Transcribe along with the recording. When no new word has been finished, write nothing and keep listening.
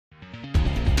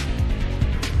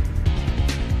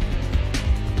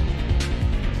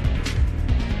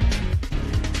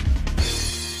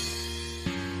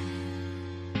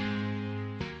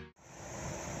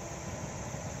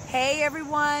Hey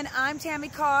everyone, I'm Tammy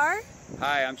Carr.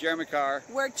 Hi, I'm Jeremy Carr.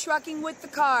 We're trucking with the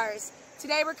cars.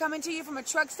 Today we're coming to you from a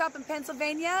truck stop in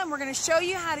Pennsylvania, and we're going to show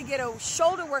you how to get a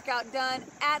shoulder workout done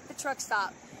at the truck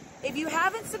stop. If you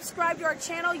haven't subscribed to our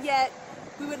channel yet,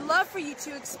 we would love for you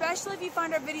to, especially if you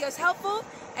find our videos helpful,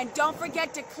 and don't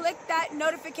forget to click that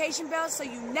notification bell so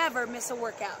you never miss a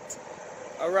workout.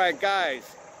 All right, guys,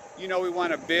 you know we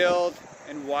want to build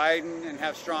and widen and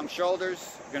have strong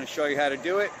shoulders. We're going to show you how to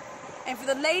do it. And for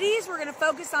the ladies, we're going to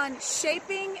focus on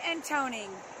shaping and toning.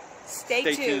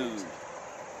 Stay tuned.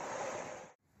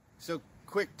 So,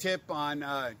 quick tip on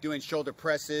doing shoulder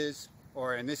presses,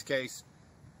 or in this case,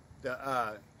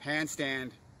 the handstand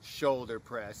shoulder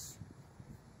press.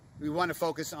 We want to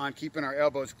focus on keeping our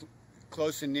elbows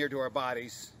close and near to our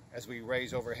bodies as we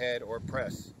raise overhead or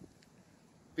press,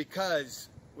 because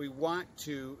we want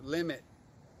to limit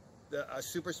the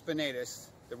supraspinatus,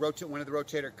 one of the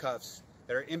rotator cuffs,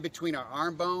 that are in between our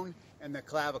arm bone and the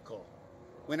clavicle.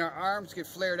 When our arms get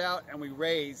flared out and we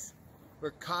raise,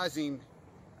 we're causing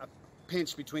a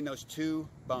pinch between those two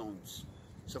bones.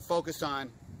 So focus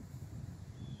on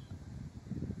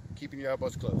keeping your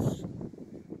elbows close.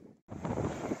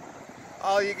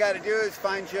 All you got to do is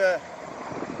find you a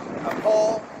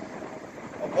pole,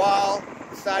 a wall,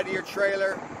 the side of your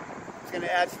trailer. It's going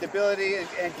to add stability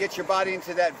and get your body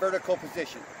into that vertical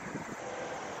position.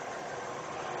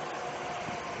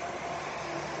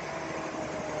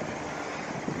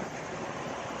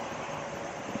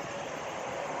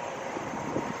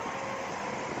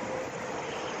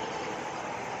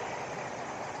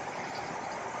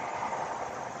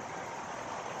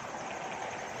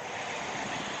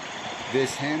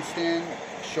 This handstand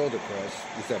shoulder press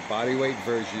is a bodyweight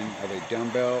version of a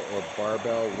dumbbell or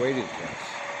barbell weighted press.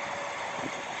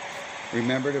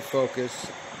 Remember to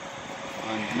focus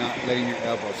on not letting your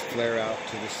elbows flare out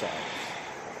to the sides.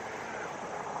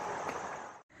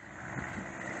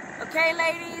 Okay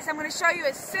ladies, I'm going to show you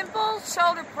a simple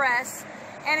shoulder press.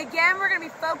 And again, we're going to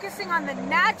be focusing on the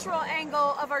natural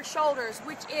angle of our shoulders,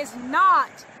 which is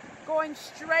not going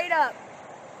straight up.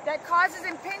 That causes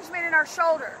impingement in our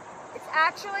shoulder. It's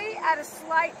actually at a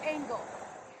slight angle.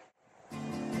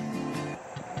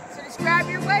 So just grab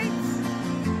your weights.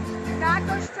 Do not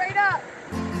go straight up.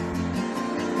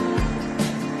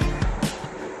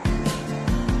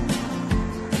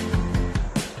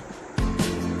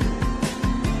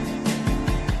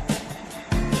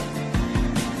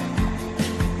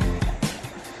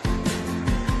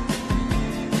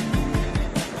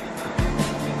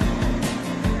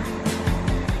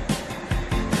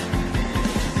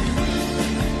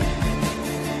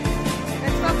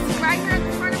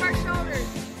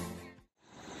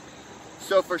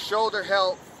 So for shoulder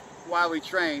health while we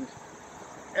train,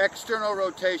 external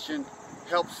rotation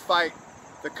helps fight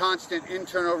the constant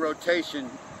internal rotation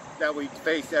that we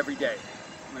face every day.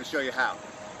 I'm going to show you how.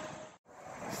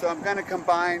 So I'm going to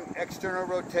combine external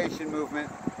rotation movement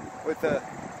with a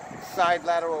side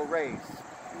lateral raise.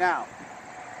 Now,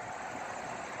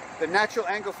 the natural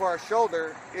angle for our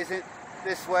shoulder isn't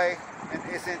this way and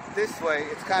isn't this way.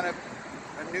 It's kind of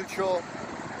a neutral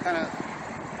kind of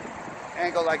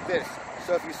angle like this.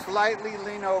 So if you slightly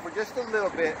lean over just a little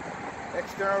bit,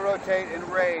 external rotate and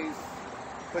raise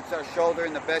puts our shoulder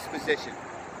in the best position.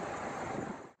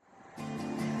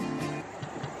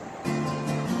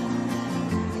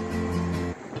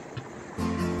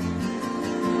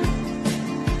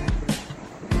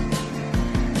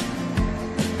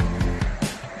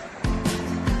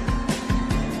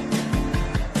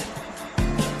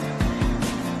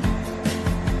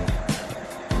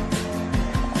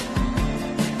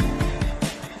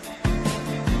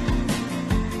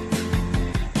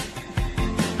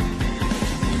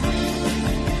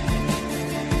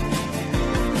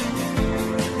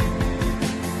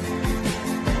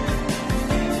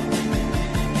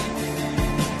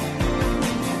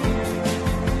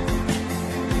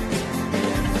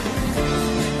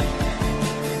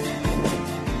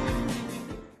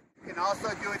 Also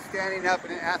do it standing up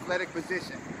in an athletic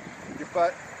position. Your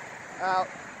butt out.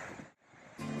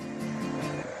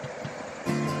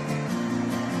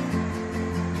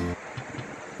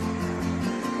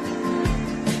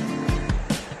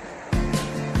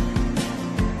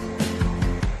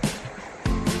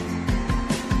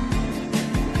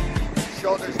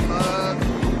 Shoulders up,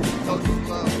 go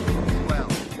slow as well.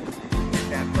 Get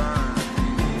that burn.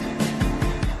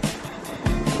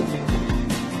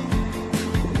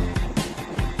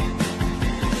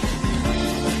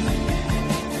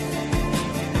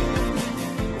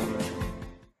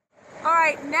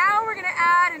 Now we're going to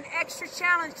add an extra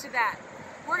challenge to that.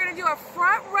 We're going to do a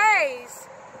front raise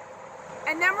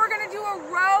And then we're gonna do a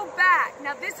row back.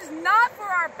 Now this is not for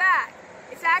our back.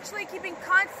 It's actually keeping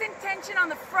constant tension on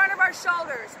the front of our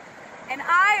shoulders. And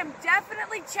I am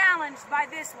definitely challenged by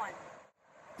this one.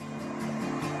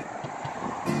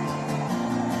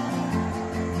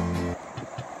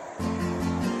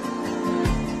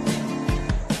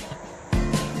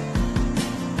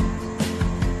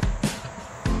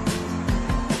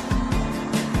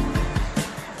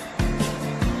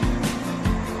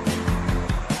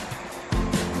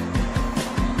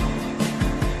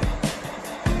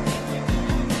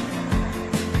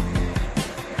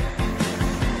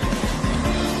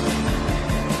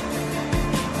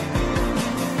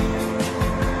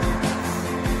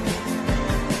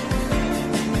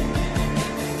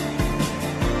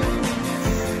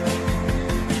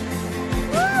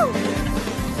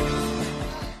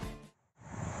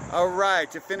 All right,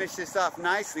 to finish this off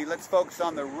nicely, let's focus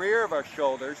on the rear of our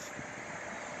shoulders.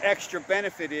 Extra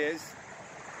benefit is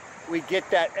we get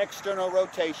that external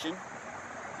rotation.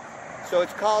 So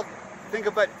it's called, think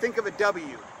of a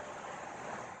W.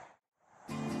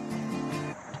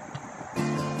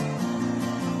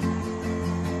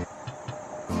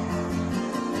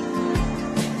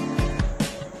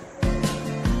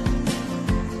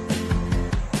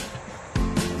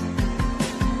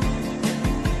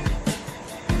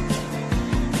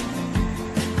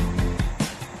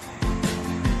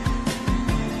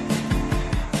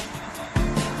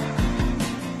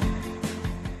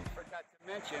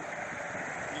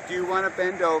 You do want to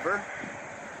bend over,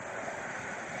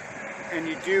 and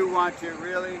you do want to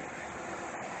really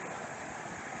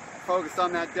focus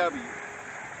on that W.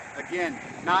 Again,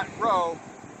 not row,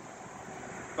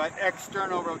 but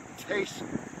external rotation.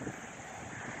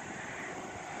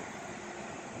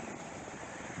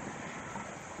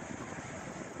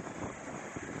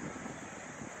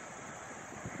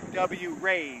 W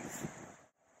raise.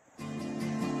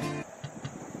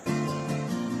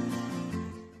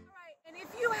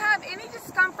 Any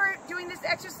discomfort doing this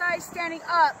exercise standing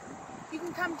up, you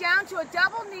can come down to a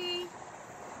double knee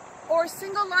or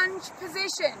single lunge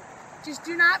position. Just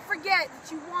do not forget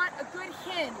that you want a good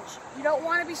hinge. You don't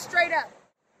want to be straight up.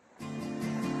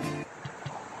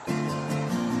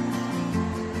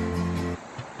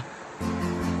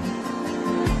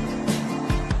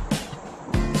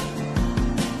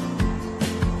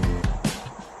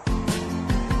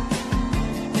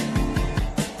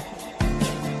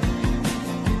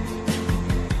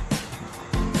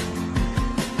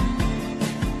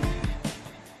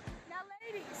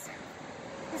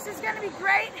 This is going to be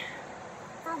great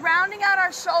for rounding out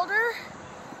our shoulder,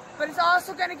 but it's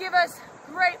also going to give us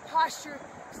great posture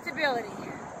stability.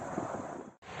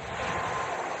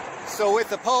 So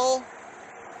with a pole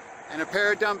and a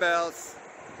pair of dumbbells,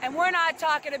 and we're not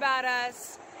talking about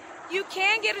us, you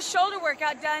can get a shoulder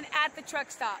workout done at the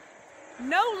truck stop.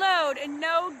 No load and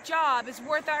no job is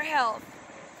worth our health.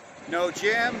 No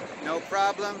gym, no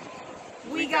problem.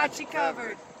 We got you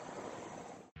covered.